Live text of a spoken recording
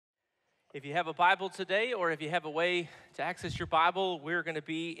If you have a Bible today, or if you have a way to access your Bible, we're going to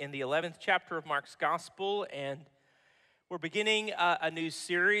be in the 11th chapter of Mark's Gospel, and we're beginning a new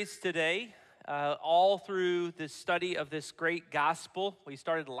series today, all through the study of this great gospel. We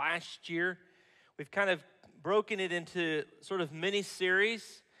started last year. We've kind of broken it into sort of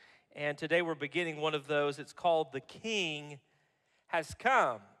mini-series, and today we're beginning one of those. It's called The King Has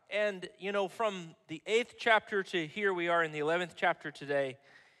Come. And, you know, from the 8th chapter to here we are in the 11th chapter today,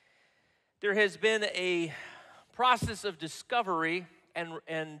 there has been a process of discovery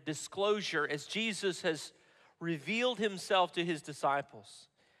and disclosure as Jesus has revealed himself to his disciples.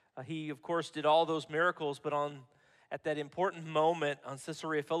 He, of course, did all those miracles, but at that important moment on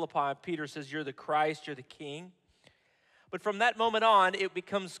Caesarea Philippi, Peter says, "You're the Christ, you're the King." But from that moment on, it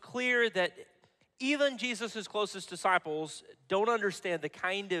becomes clear that even Jesus' closest disciples don't understand the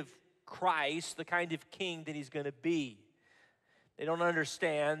kind of Christ, the kind of King that he's going to be. They don't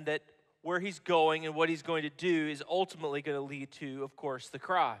understand that where he's going and what he's going to do is ultimately going to lead to, of course, the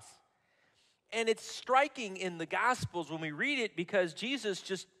cross. And it's striking in the Gospels when we read it because Jesus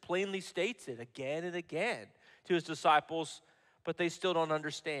just plainly states it again and again to his disciples, but they still don't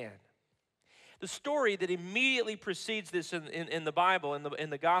understand. The story that immediately precedes this in the Bible,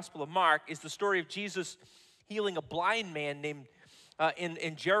 in the Gospel of Mark, is the story of Jesus healing a blind man named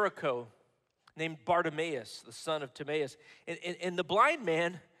in Jericho, named Bartimaeus, the son of Timaeus. And the blind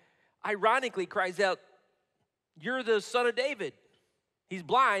man ironically cries out, "You're the son of David." He's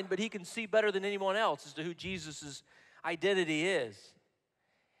blind, but he can see better than anyone else as to who Jesus' identity is.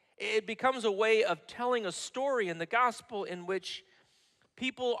 It becomes a way of telling a story in the gospel in which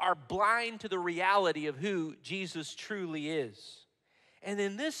people are blind to the reality of who Jesus truly is. And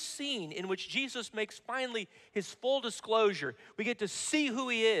in this scene in which Jesus makes finally his full disclosure, we get to see who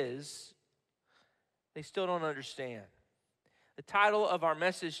he is, they still don't understand. The title of our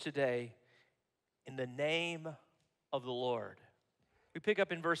message today, "In the Name of the Lord." We pick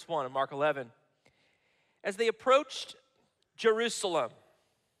up in verse 1 of Mark 11. As they approached Jerusalem,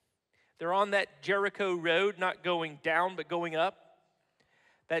 they're on that Jericho road, not going down, but going up.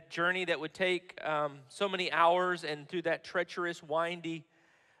 That journey that would take so many hours, and through that treacherous, windy,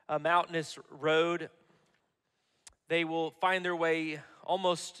 mountainous road, they will find their way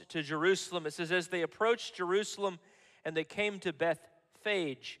almost to Jerusalem. It says, as they approached Jerusalem, and they came to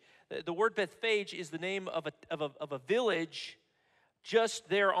Bethphage. The word Bethphage is the name of a village just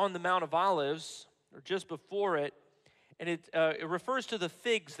there on the Mount of Olives, or just before it, and it refers to the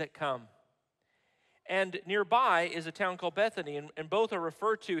figs that come. And nearby is a town called Bethany, and both are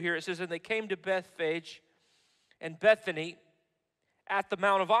referred to here. It says, and they came to Bethphage and Bethany at the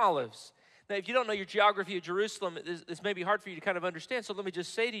Mount of Olives. Now, if you don't know your geography of Jerusalem, this may be hard for you to kind of understand, so let me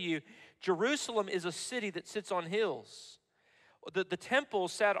just say to you, Jerusalem is a city that sits on hills. The temple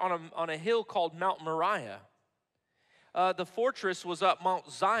sat on a hill called Mount Moriah. The fortress was up Mount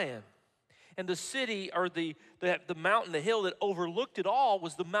Zion. And the city, or the mountain, the hill that overlooked it all,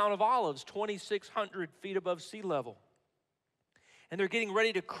 was the Mount of Olives, 2,600 feet above sea level. And they're getting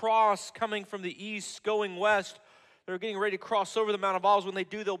ready to cross, coming from the east, going west. They're getting ready to cross over the Mount of Olives. When they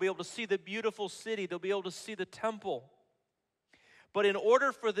do, they'll be able to see the beautiful city. They'll be able to see the temple. But in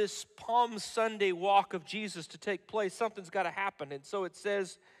order for this Palm Sunday walk of Jesus to take place, something's got to happen. And so it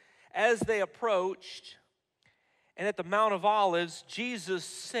says, as they approached, and at the Mount of Olives, Jesus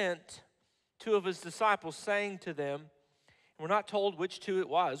sent two of his disciples, saying to them, and we're not told which two it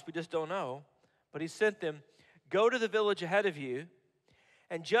was, we just don't know, but he sent them, go to the village ahead of you,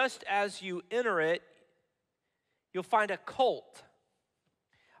 and just as you enter it, you'll find a colt.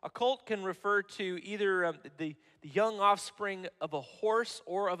 A colt can refer to either the young offspring of a horse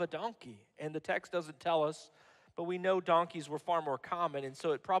or of a donkey. And the text doesn't tell us, but we know donkeys were far more common, and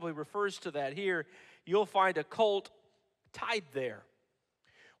so it probably refers to that here. You'll find a colt tied there,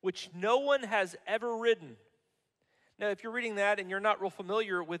 which no one has ever ridden. Now, if you're reading that and you're not real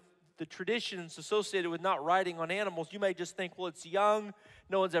familiar with the traditions associated with not riding on animals, you may just think, well, it's young,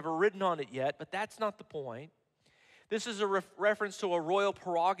 no one's ever ridden on it yet, but that's not the point. This is a reference to a royal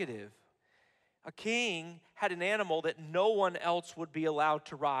prerogative. A king had an animal that no one else would be allowed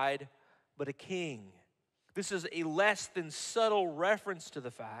to ride but a king. This is a less than subtle reference to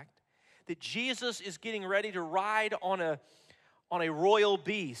the fact that Jesus is getting ready to ride on a royal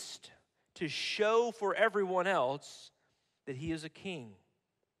beast to show for everyone else that he is a king.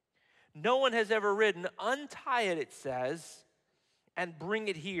 No one has ever ridden. Untie it, it says, and bring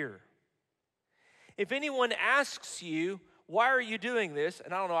it here. If anyone asks you, why are you doing this?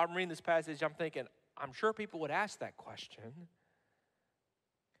 And I don't know, I'm reading this passage, I'm thinking, I'm sure people would ask that question.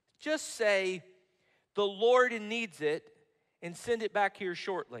 Just say, the Lord needs it, and send it back here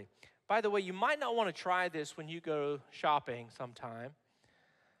shortly. By the way, you might not want to try this when you go shopping sometime,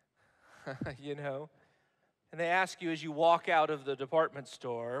 you know. And they ask you as you walk out of the department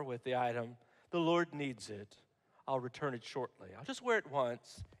store with the item, the Lord needs it. I'll return it shortly. I'll just wear it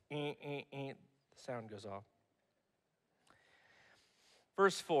once. The sound goes off.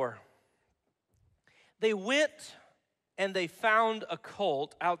 Verse 4. They went and they found a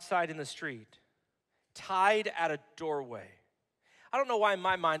colt outside in the street, tied at a doorway. I don't know why in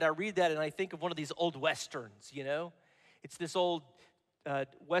my mind I read that and I think of one of these old westerns, you know. It's this old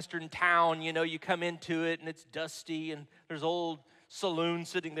western town, you know, you come into it and it's dusty and there's old saloons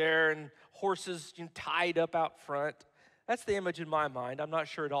sitting there and horses tied up out front. That's the image in my mind. I'm not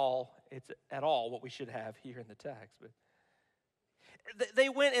sure it's at all what we should have here in the text. But they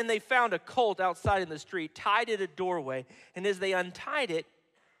went and they found a colt outside in the street, tied at a doorway, and as they untied it,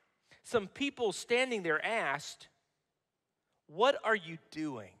 some people standing there asked, "What are you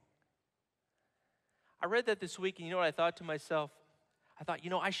doing?" I read that this week, and you know what I thought to myself? I thought,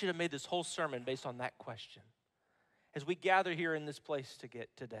 I should have made this whole sermon based on that question. As we gather here in this place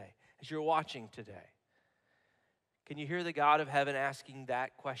today, as you're watching today, can you hear the God of heaven asking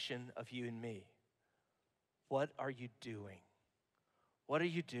that question of you and me? What are you doing? What are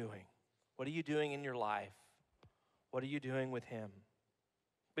you doing? What are you doing in your life? What are you doing with Him?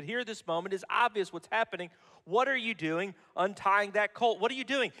 But here, this moment is obvious what's happening. What are you doing untying that colt? What are you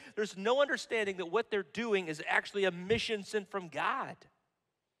doing? There's no understanding that what they're doing is actually a mission sent from God.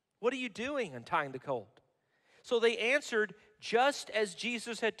 What are you doing untying the colt? So they answered just as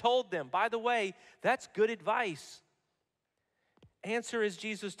Jesus had told them. By the way, that's good advice. Answer as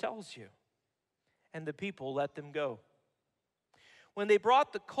Jesus tells you. And the people let them go. When they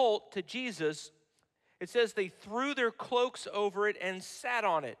brought the colt to Jesus, it says they threw their cloaks over it and sat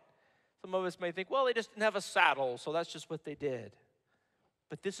on it. Some of us may think, well, they just didn't have a saddle, so that's just what they did.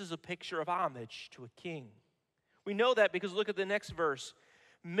 But this is a picture of homage to a king. We know that because look at the next verse.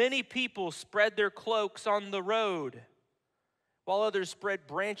 Many people spread their cloaks on the road, while others spread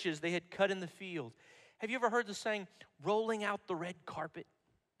branches they had cut in the field. Have you ever heard the saying, rolling out the red carpet?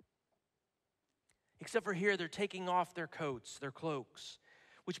 Except for here, they're taking off their coats, their cloaks,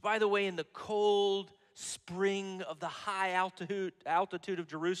 which, by the way, in the cold spring of the high altitude of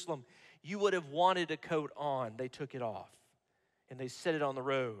Jerusalem, you would have wanted a coat on. They took it off, and they set it on the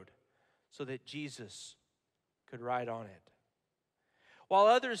road so that Jesus could ride on it. While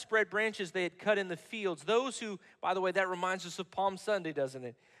others spread branches they had cut in the fields, those who, by the way, that reminds us of Palm Sunday, doesn't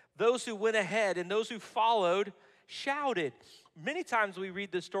it? Those who went ahead and those who followed shouted. Many times we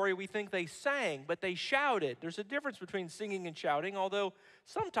read this story, we think they sang, but they shouted. There's a difference between singing and shouting, although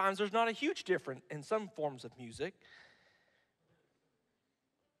sometimes there's not a huge difference in some forms of music.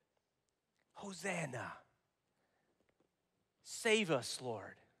 Hosanna. Save us,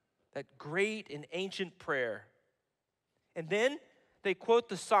 Lord. That great and ancient prayer. And then they quote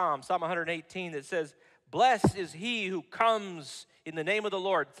the Psalm 118, that says, "Blessed is he who comes in the name of the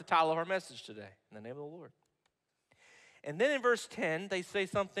Lord." It's the title of our message today, in the name of the Lord. And then in verse 10, they say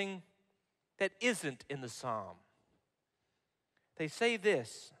something that isn't in the Psalm. They say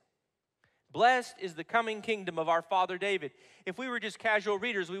this, "Blessed is the coming kingdom of our father David." If we were just casual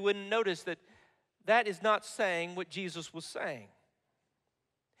readers, we wouldn't notice that that is not saying what Jesus was saying.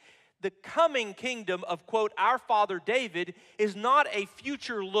 The coming kingdom of, quote, our father David is not a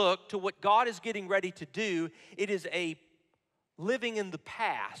future look to what God is getting ready to do. It is a living in the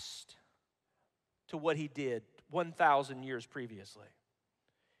past to what he did 1,000 years previously.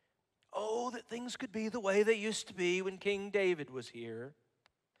 Oh, that things could be the way they used to be when King David was here.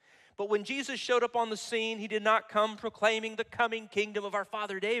 But when Jesus showed up on the scene, he did not come proclaiming the coming kingdom of our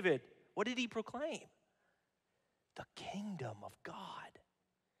father David. What did he proclaim? The kingdom of God.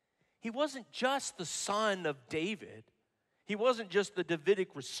 He wasn't just the son of David. He wasn't just the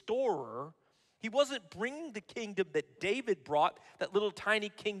Davidic restorer. He wasn't bringing the kingdom that David brought, that little tiny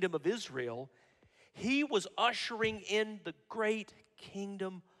kingdom of Israel. He was ushering in the great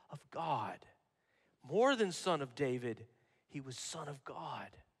kingdom of God. More than son of David, he was son of God.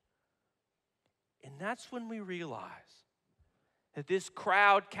 And that's when we realize that this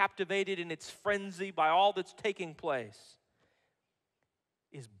crowd, captivated in its frenzy by all that's taking place,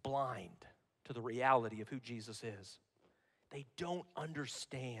 is blind to the reality of who Jesus is. They don't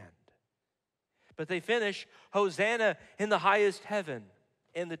understand. But they finish, "Hosanna in the highest heaven."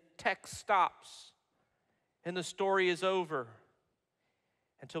 And the text stops. And the story is over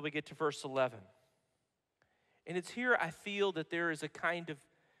until we get to verse 11. And it's here I feel that there is a kind of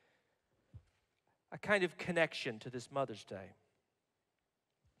connection to this Mother's Day.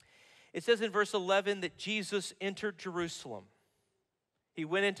 It says in verse 11 that Jesus entered Jerusalem. He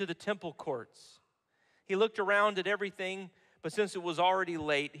went into the temple courts. He looked around at everything, but since it was already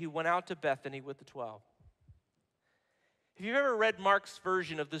late, he went out to Bethany with the 12. If you've ever read Mark's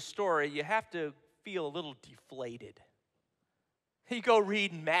version of this story, you have to feel a little deflated. You go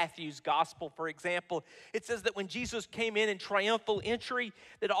read Matthew's gospel, for example. It says that when Jesus came in triumphal entry,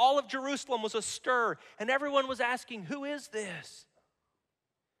 that all of Jerusalem was astir, and everyone was asking, who is this?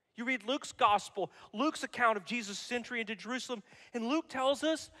 You read Luke's gospel, Luke's account of Jesus' entry into Jerusalem, and Luke tells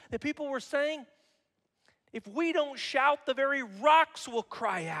us that people were saying, if we don't shout, the very rocks will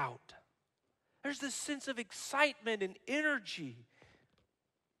cry out. There's this sense of excitement and energy.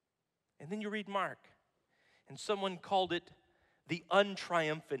 And then you read Mark, and someone called it the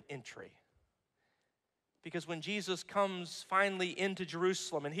untriumphant entry. Because when Jesus comes finally into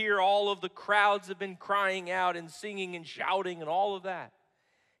Jerusalem, and here all of the crowds have been crying out and singing and shouting and all of that,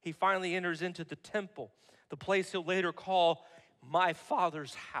 he finally enters into the temple, the place he'll later call my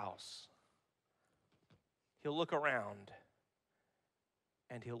Father's house. He'll look around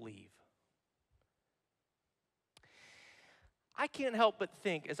and he'll leave. I can't help but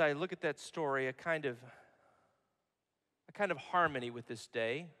think, as I look at that story, a kind of harmony with this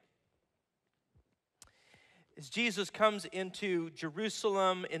day. As Jesus comes into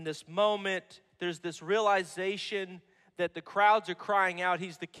Jerusalem in this moment, there's this realization that the crowds are crying out,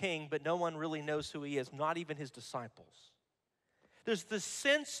 he's the king, but no one really knows who he is, not even his disciples. There's this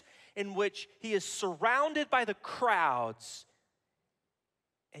sense in which he is surrounded by the crowds,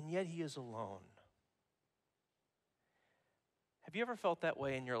 and yet he is alone. Have you ever felt that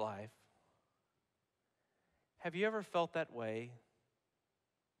way in your life? Have you ever felt that way?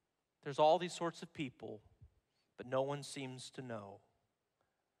 There's all these sorts of people, but no one seems to know.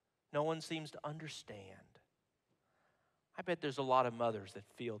 No one seems to understand. I bet there's a lot of mothers that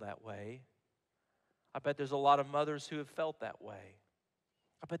feel that way. I bet there's a lot of mothers who have felt that way.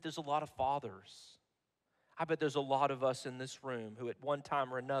 I bet there's a lot of fathers. I bet there's a lot of us in this room who at one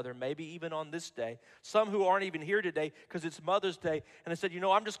time or another, maybe even on this day, some who aren't even here today because it's Mother's Day, and they said,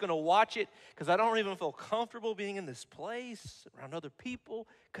 I'm just going to watch it because I don't even feel comfortable being in this place around other people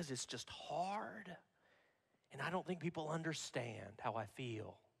because it's just hard. And I don't think people understand how I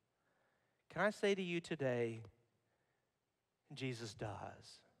feel. Can I say to you today, Jesus does.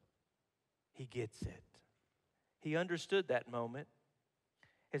 He gets it. He understood that moment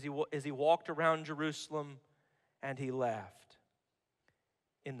as he walked around Jerusalem and he left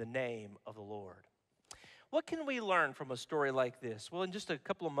in the name of the Lord. What can we learn from a story like this? Well, in just a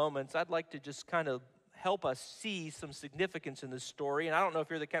couple of moments, I'd like to just kind of help us see some significance in this story. And I don't know if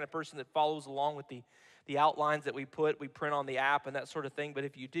you're the kind of person that follows along with the outlines that we print on the app and that sort of thing. But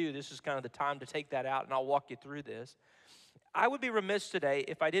if you do, this is kind of the time to take that out, and I'll walk you through this. I would be remiss today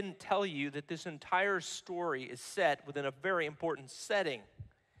if I didn't tell you that this entire story is set within a very important setting.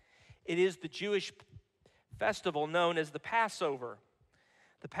 It is the Jewish festival known as the Passover.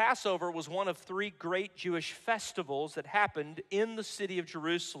 The Passover was one of three great Jewish festivals that happened in the city of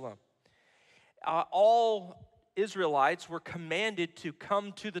Jerusalem. All Israelites were commanded to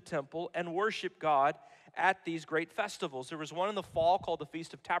come to the temple and worship God at these great festivals. There was one in the fall called the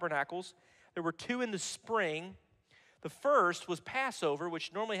Feast of Tabernacles. There were two in the spring. The first was Passover,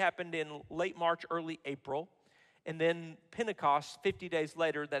 which normally happened in late March, early April. And then Pentecost, 50 days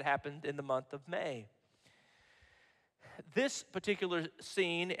later, that happened in the month of May. This particular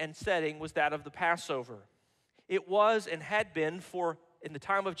scene and setting was that of the Passover. It was and had been in the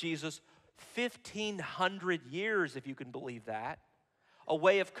time of Jesus, 1,500 years, if you can believe that, a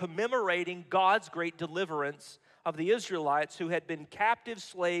way of commemorating God's great deliverance of the Israelites who had been captive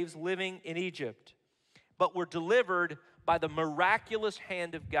slaves living in Egypt, but were delivered by the miraculous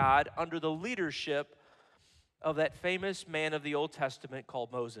hand of God under the leadership of that famous man of the Old Testament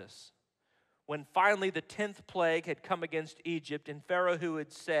called Moses. When finally the 10th plague had come against Egypt, and Pharaoh, who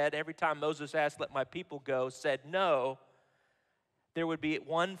had said, every time Moses asked, let my people go, said no, there would be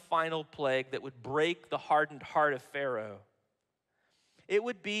one final plague that would break the hardened heart of Pharaoh. It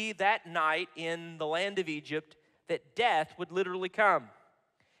would be that night in the land of Egypt that death would literally come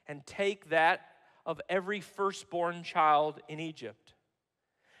and take that of every firstborn child in Egypt.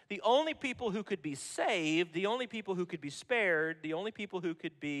 The only people who could be saved, the only people who could be spared, the only people who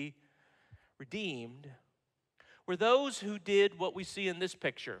could be redeemed were those who did what we see in this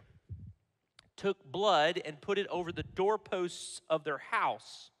picture. Took blood and put it over the doorposts of their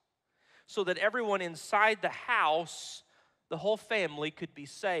house so that everyone inside the house, the whole family, could be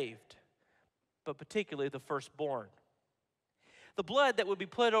saved, but particularly the firstborn. The blood that would be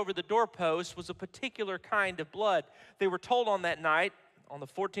put over the doorpost was a particular kind of blood. They were told on that night, on the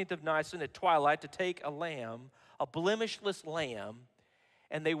 14th of Nisan at twilight, to take a lamb, a blemishless lamb,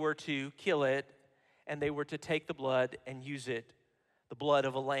 and they were to kill it, and they were to take the blood and use it, the blood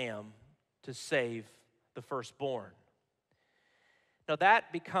of a lamb, to save the firstborn. Now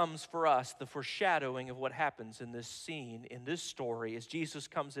that becomes for us the foreshadowing of what happens in this scene, in this story, as Jesus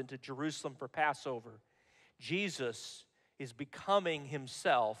comes into Jerusalem for Passover. Jesus is becoming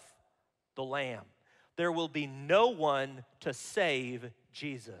himself the lamb. There will be no one to save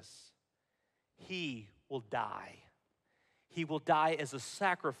Jesus. He will die. He will die as a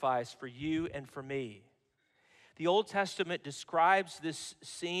sacrifice for you and for me. The Old Testament describes this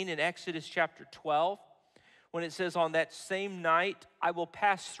scene in Exodus chapter 12 when it says, "On that same night I will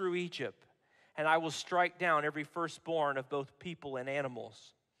pass through Egypt, and I will strike down every firstborn of both people and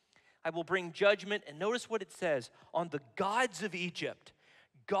animals. I will bring judgment," and notice what it says, "on the gods of Egypt."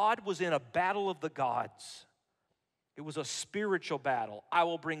 God was in a battle of the gods. It was a spiritual battle. "I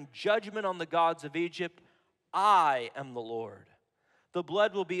will bring judgment on the gods of Egypt. I am the Lord. The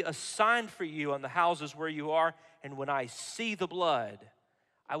blood will be a sign for you on the houses where you are, and when I see the blood,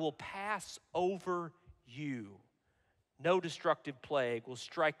 I will pass over you. No destructive plague will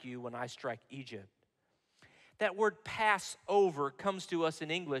strike you when I strike Egypt." That word "pass over" comes to us in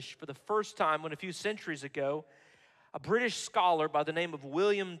English for the first time when a few centuries ago, a British scholar by the name of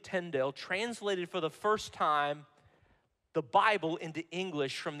William Tyndale translated for the first time the Bible into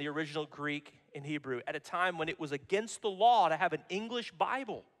English from the original Greek and Hebrew at a time when it was against the law to have an English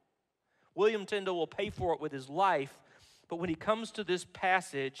Bible. William Tyndale will pay for it with his life, but when he comes to this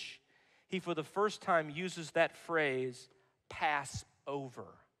passage, he for the first time uses that phrase, "pass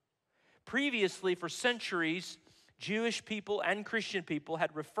over." Previously, for centuries, Jewish people and Christian people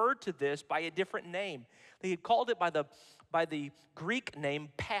had referred to this by a different name. They had called it by the Greek name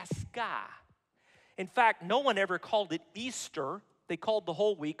Pascha. In fact, no one ever called it Easter. They called the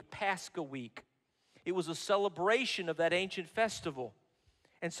whole week Pascha week. It was a celebration of that ancient festival.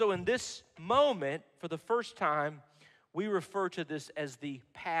 And so in this moment, for the first time, we refer to this as the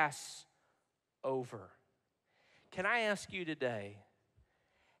Passover. Can I ask you today,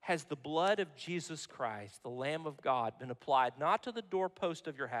 has the blood of Jesus Christ, the Lamb of God, been applied not to the doorpost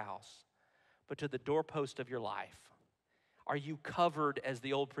of your house, but to the doorpost of your life? Are you covered, as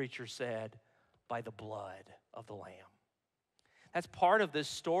the old preacher said, by the blood of the Lamb? That's part of this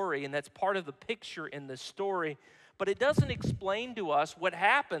story, and that's part of the picture in this story, but it doesn't explain to us what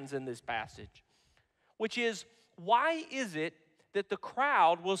happens in this passage, which is, why is it that the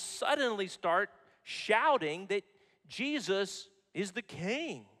crowd will suddenly start shouting that Jesus is the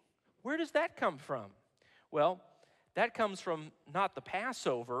king? Where does that come from? Well, that comes from not the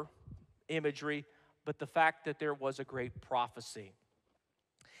Passover imagery, but the fact that there was a great prophecy.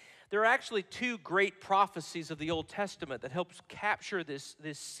 There are actually two great prophecies of the Old Testament that helps capture this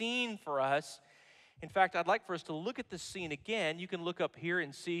scene for us. In fact, I'd like for us to look at this scene again. You can look up here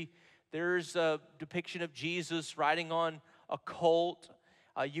and see there's a depiction of Jesus riding on a colt.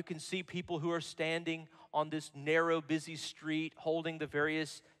 You can see people who are standing on this narrow, busy street holding the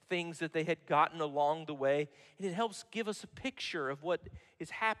various things that they had gotten along the way. And it helps give us a picture of what is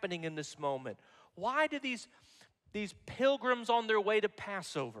happening in this moment. Why do these pilgrims on their way to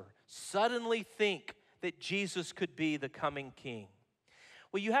Passover suddenly think that Jesus could be the coming king?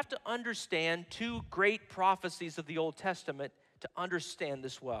 Well, you have to understand two great prophecies of the Old Testament to understand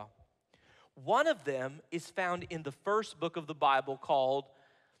this well. One of them is found in the first book of the Bible called,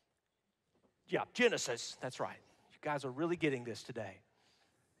 Genesis. That's right. You guys are really getting this today.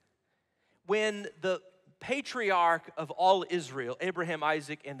 When the patriarch of all Israel, Abraham,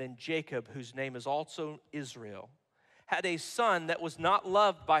 Isaac, and then Jacob, whose name is also Israel, had a son that was not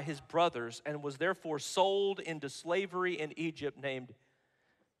loved by his brothers and was therefore sold into slavery in Egypt, named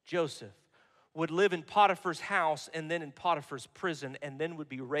Joseph, would live in Potiphar's house and then in Potiphar's prison, and then would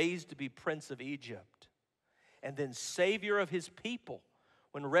be raised to be prince of Egypt, and then savior of his people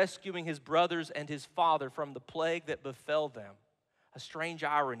when rescuing his brothers and his father from the plague that befell them. A strange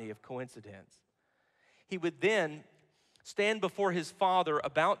irony of coincidence. He would then stand before his father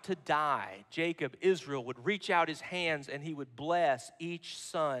about to die. Jacob, Israel, would reach out his hands and he would bless each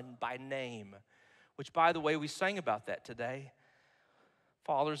son by name, which, by the way, we sang about that today.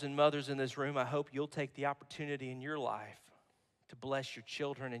 Fathers and mothers in this room, I hope you'll take the opportunity in your life to bless your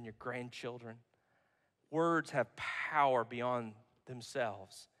children and your grandchildren. Words have power beyond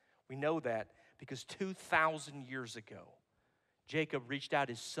themselves. We know that because 2,000 years ago, Jacob reached out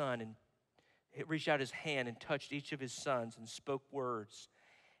his hand and touched each of his sons and spoke words.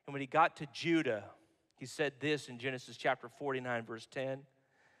 And when he got to Judah, he said this in Genesis chapter 49, verse 10.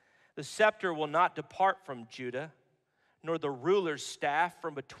 "The scepter will not depart from Judah, nor the ruler's staff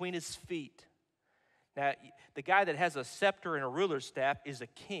from between his feet, Now, the guy that has a scepter and a ruler's staff is a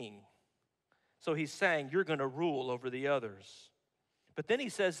king. So he's saying, you're going to rule over the others. But then he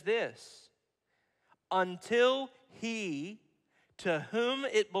says this, until he to whom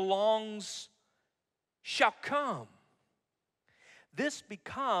it belongs shall come. This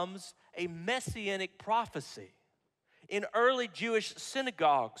becomes a messianic prophecy. In early Jewish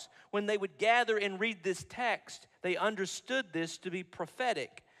synagogues, when they would gather and read this text, they understood this to be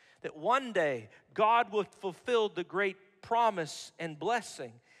prophetic, that one day God would fulfill the great promise and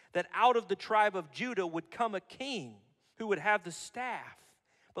blessing, that out of the tribe of Judah would come a king who would have the staff.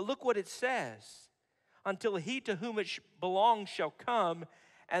 But look what it says, until he to whom it belongs shall come,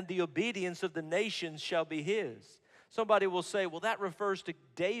 and the obedience of the nations shall be his. Somebody will say, well, that refers to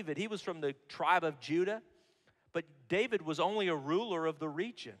David. He was from the tribe of Judah, but David was only a ruler of the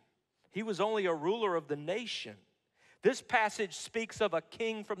region. He was only a ruler of the nation. This passage speaks of a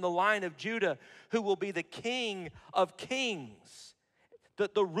king from the line of Judah who will be the King of kings,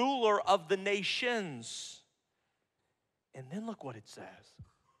 the ruler of the nations. And then look what it says.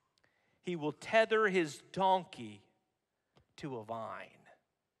 He will tether his donkey to a vine.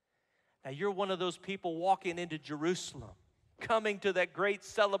 Now, you're one of those people walking into Jerusalem, coming to that great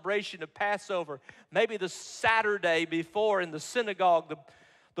celebration of Passover. Maybe the Saturday before in the synagogue,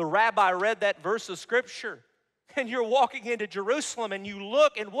 the rabbi read that verse of Scripture. And you're walking into Jerusalem and you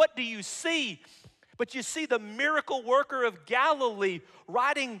look, and what do you see? But you see the miracle worker of Galilee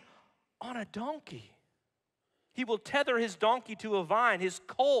riding on a donkey. He will tether his donkey to a vine, his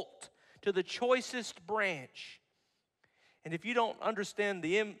colt to the choicest branch. And if you don't understand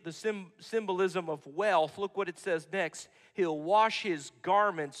the symbolism of wealth, look what it says next. He'll wash his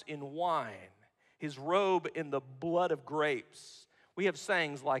garments in wine, his robe in the blood of grapes. We have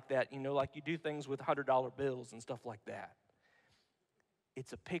sayings like that, like you do things with $100 bills and stuff like that.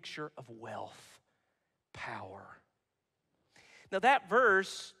 It's a picture of wealth, power. Now that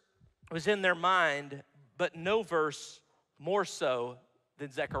verse was in their mind, but no verse more so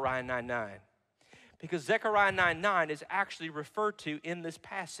than Zechariah 9:9. Because Zechariah 9:9 is actually referred to in this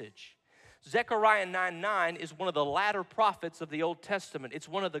passage. Zechariah 9:9 is one of the latter prophets of the Old Testament. It's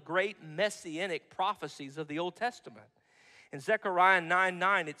one of the great messianic prophecies of the Old Testament. In Zechariah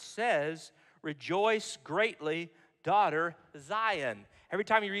 9:9 it says, rejoice greatly, daughter Zion. Every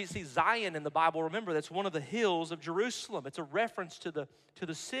time you see Zion in the Bible, remember that's one of the hills of Jerusalem. It's a reference to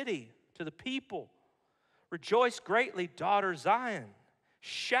the city, to the people. Rejoice greatly, daughter Zion.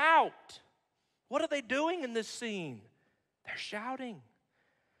 Shout. What are they doing in this scene? They're shouting.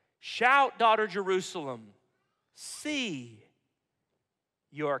 Shout, daughter Jerusalem. See,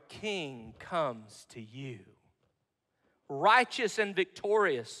 your king comes to you. Righteous and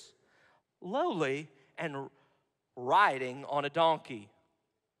victorious, lowly and riding on a donkey.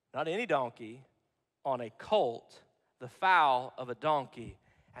 Not any donkey, on a colt, the foal of a donkey.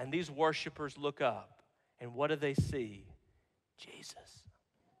 And these worshipers look up, and what do they see? Jesus.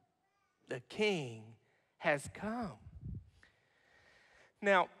 The king has come.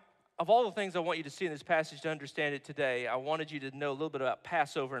 Now, of all the things I want you to see in this passage to understand it today, I wanted you to know a little bit about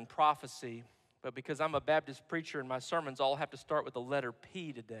Passover and prophecy. But because I'm a Baptist preacher and my sermons all have to start with the letter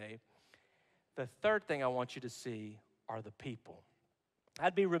P today, the third thing I want you to see are the people.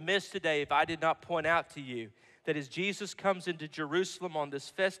 I'd be remiss today if I did not point out to you that as Jesus comes into Jerusalem on this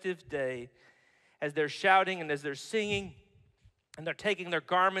festive day, as they're shouting and as they're singing, and they're taking their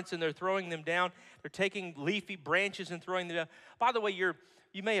garments and they're throwing them down. They're taking leafy branches and throwing them down. By the way,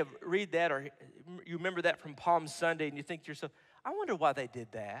 you may have read that or you remember that from Palm Sunday and you think to yourself, I wonder why they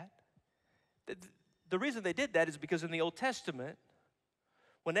did that. The reason they did that is because in the Old Testament,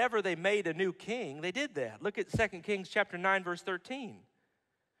 whenever they made a new king, they did that. Look at 2 Kings chapter 9, verse 13.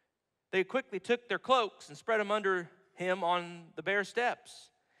 They quickly took their cloaks and spread them under him on the bare steps.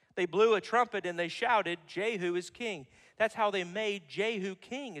 They blew a trumpet and they shouted, Jehu is king. That's how they made Jehu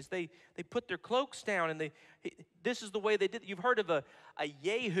king, is they put their cloaks down and this is the way they did it. You've heard of a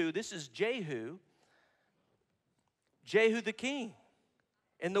Yehu. This is Jehu. Jehu the king.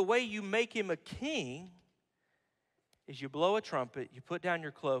 And the way you make him a king is you blow a trumpet, you put down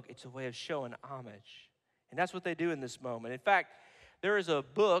your cloak. It's a way of showing homage. And that's what they do in this moment. In fact, there is a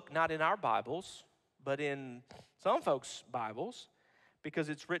book, not in our Bibles, but in some folks' Bibles, because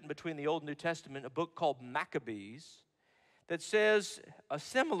it's written between the Old and New Testament, a book called Maccabees, that says a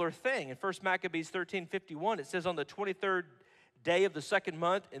similar thing. In 1 Maccabees 13:51, it says, on the 23rd day of the second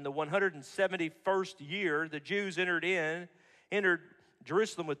month, in the 171st year, the Jews entered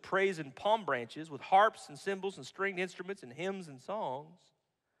Jerusalem with praise and palm branches, with harps and cymbals and stringed instruments and hymns and songs,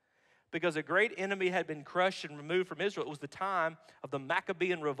 because a great enemy had been crushed and removed from Israel. It was the time of the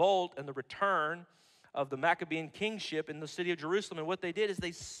Maccabean revolt and the return of the Maccabean kingship in the city of Jerusalem. And what they did is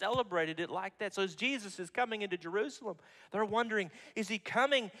they celebrated it like that. So as Jesus is coming into Jerusalem, they're wondering, is he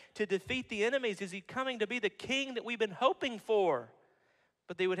coming to defeat the enemies? Is he coming to be the king that we've been hoping for?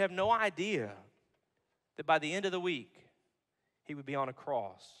 But they would have no idea that by the end of the week, he would be on a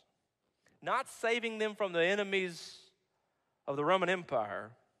cross, not saving them from the enemies of the Roman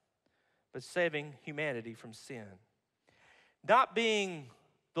Empire, but saving humanity from sin. Not being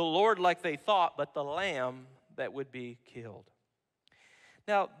the Lord like they thought, but the lamb that would be killed.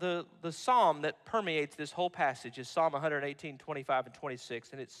 Now, the psalm that permeates this whole passage is Psalm 118, 25, and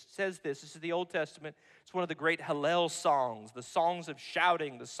 26. And it says this is the Old Testament. It's one of the great Hallel songs, the songs of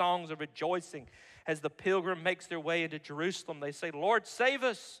shouting, the songs of rejoicing. As the pilgrim makes their way into Jerusalem, they say, Lord, save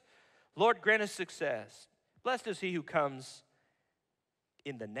us. Lord, grant us success. Blessed is he who comes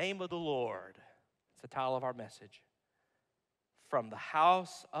in the name of the Lord. It's the title of our message. From the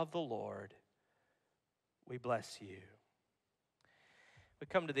house of the Lord, we bless you. We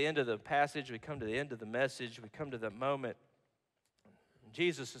come to the end of the passage. We come to the end of the message. We come to the moment.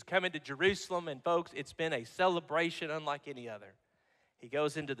 Jesus is coming to Jerusalem, and folks, it's been a celebration unlike any other. He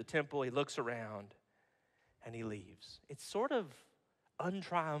goes into the temple, he looks around, and he leaves. It's sort of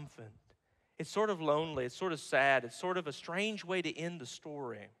untriumphant. It's sort of lonely. It's sort of sad. It's sort of a strange way to end the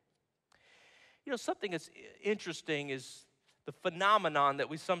story. You know, something that's interesting is the phenomenon that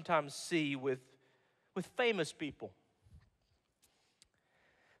we sometimes see with famous people.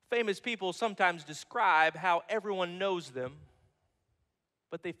 Famous people sometimes describe how everyone knows them,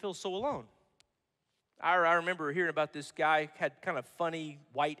 but they feel so alone. I remember hearing about this guy, had kind of funny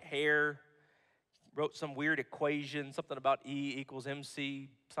white hair, wrote some weird equation, something about E equals MC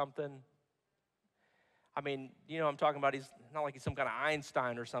something. I mean, you know what I'm talking about. He's not like he's some kind of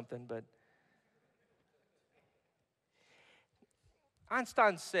Einstein or something, but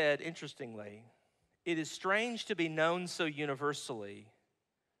Einstein said, interestingly, it is strange to be known so universally,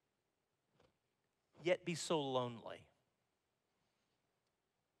 yet be so lonely.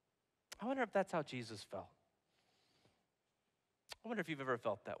 I wonder if that's how Jesus felt. I wonder if you've ever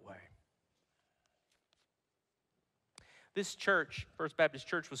felt that way. This church, First Baptist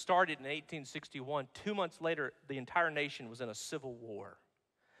Church, was started in 1861. 2 months later, the entire nation was in a civil war.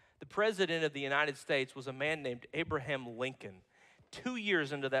 The president of the United States was a man named Abraham Lincoln. 2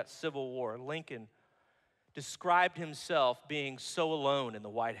 years into that Civil War, Lincoln described himself being so alone in the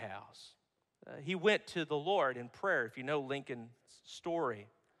White House. He went to the Lord in prayer, if you know Lincoln's story.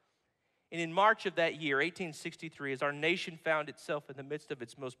 And in March of that year, 1863, as our nation found itself in the midst of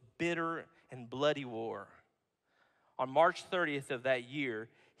its most bitter and bloody war, on March 30th of that year,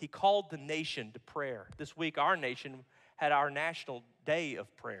 he called the nation to prayer. This week, our nation had our National Day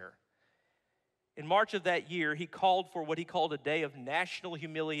of Prayer. In March of that year, he called for what he called a day of national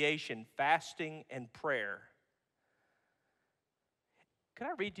humiliation, fasting, and prayer. Can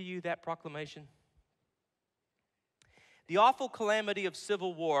I read to you that proclamation? The awful calamity of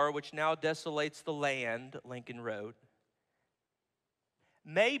civil war, which now desolates the land, Lincoln wrote,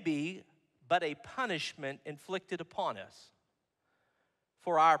 may be but a punishment inflicted upon us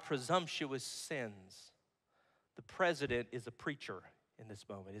for our presumptuous sins. The president is a preacher in this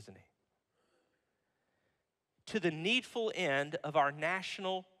moment, isn't he? To the needful end of our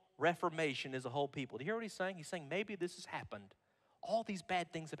national reformation as a whole people. Do you hear what he's saying? He's saying maybe this has happened. All these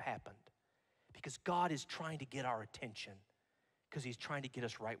bad things have happened because God is trying to get our attention because he's trying to get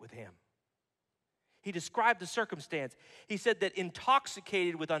us right with him. He described the circumstance. He said that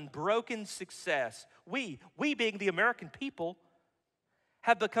intoxicated with unbroken success, we being the American people,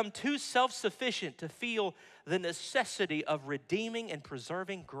 have become too self-sufficient to feel the necessity of redeeming and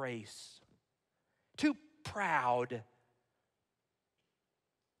preserving grace. Too proud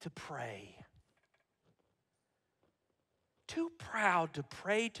to pray. Too proud to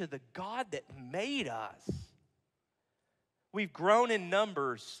pray to the God that made us. We've grown in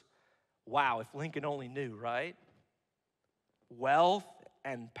numbers. Wow, if Lincoln only knew, right? Wealth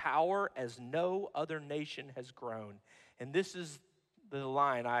and power as no other nation has grown. And this is the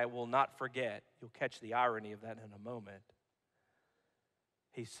line I will not forget. You'll catch the irony of that in a moment.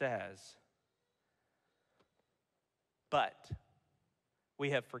 He says, but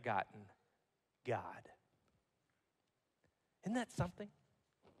we have forgotten God. Isn't that something?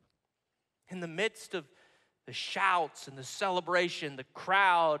 In the midst of the shouts and the celebration, the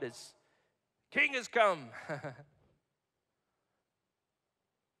crowd is, King has come.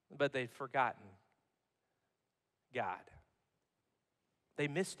 But they'd forgotten God. They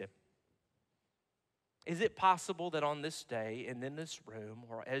missed him. Is it possible that on this day and in this room,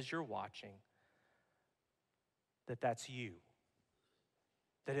 or as you're watching, that that's you?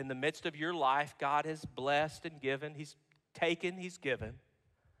 That in the midst of your life, God has blessed and given. He's taken, He's given.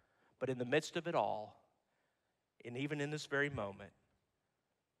 But in the midst of it all, and even in this very moment,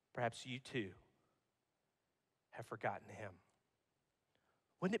 perhaps you too have forgotten Him.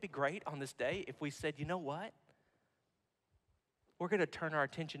 Wouldn't it be great on this day if we said, you know what? We're going to turn our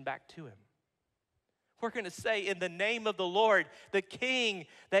attention back to Him. We're going to say, in the name of the Lord, the King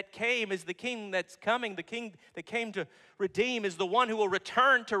that came is the King that's coming. The King that came to redeem is the one who will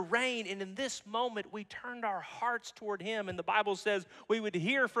return to reign. And in this moment, we turned our hearts toward Him. And the Bible says we would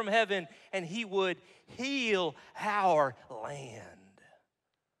hear from heaven and He would heal our land.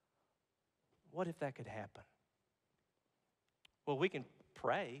 What if that could happen? Well, we can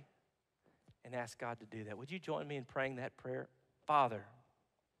pray and ask God to do that. Would you join me in praying that prayer? Father,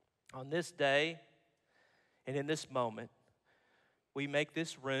 on this day, and in this moment, we make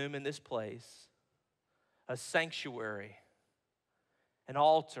this room and this place a sanctuary, an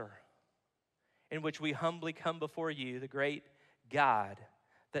altar in which we humbly come before you, the great God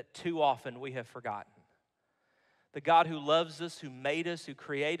that too often we have forgotten. The God who loves us, who made us, who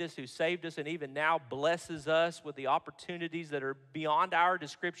created us, who saved us, and even now blesses us with the opportunities that are beyond our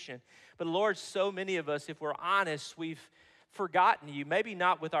description. But Lord, so many of us, if we're honest, we've forgotten you, maybe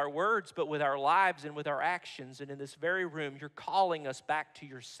not with our words, but with our lives and with our actions. And in this very room, you're calling us back to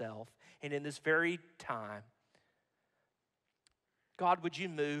yourself. And in this very time, God, would you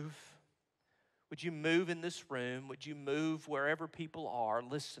move? Would you move in this room? Would you move wherever people are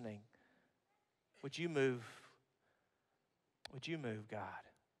listening? Would you move? Would you move, God?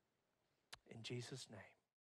 In Jesus' name.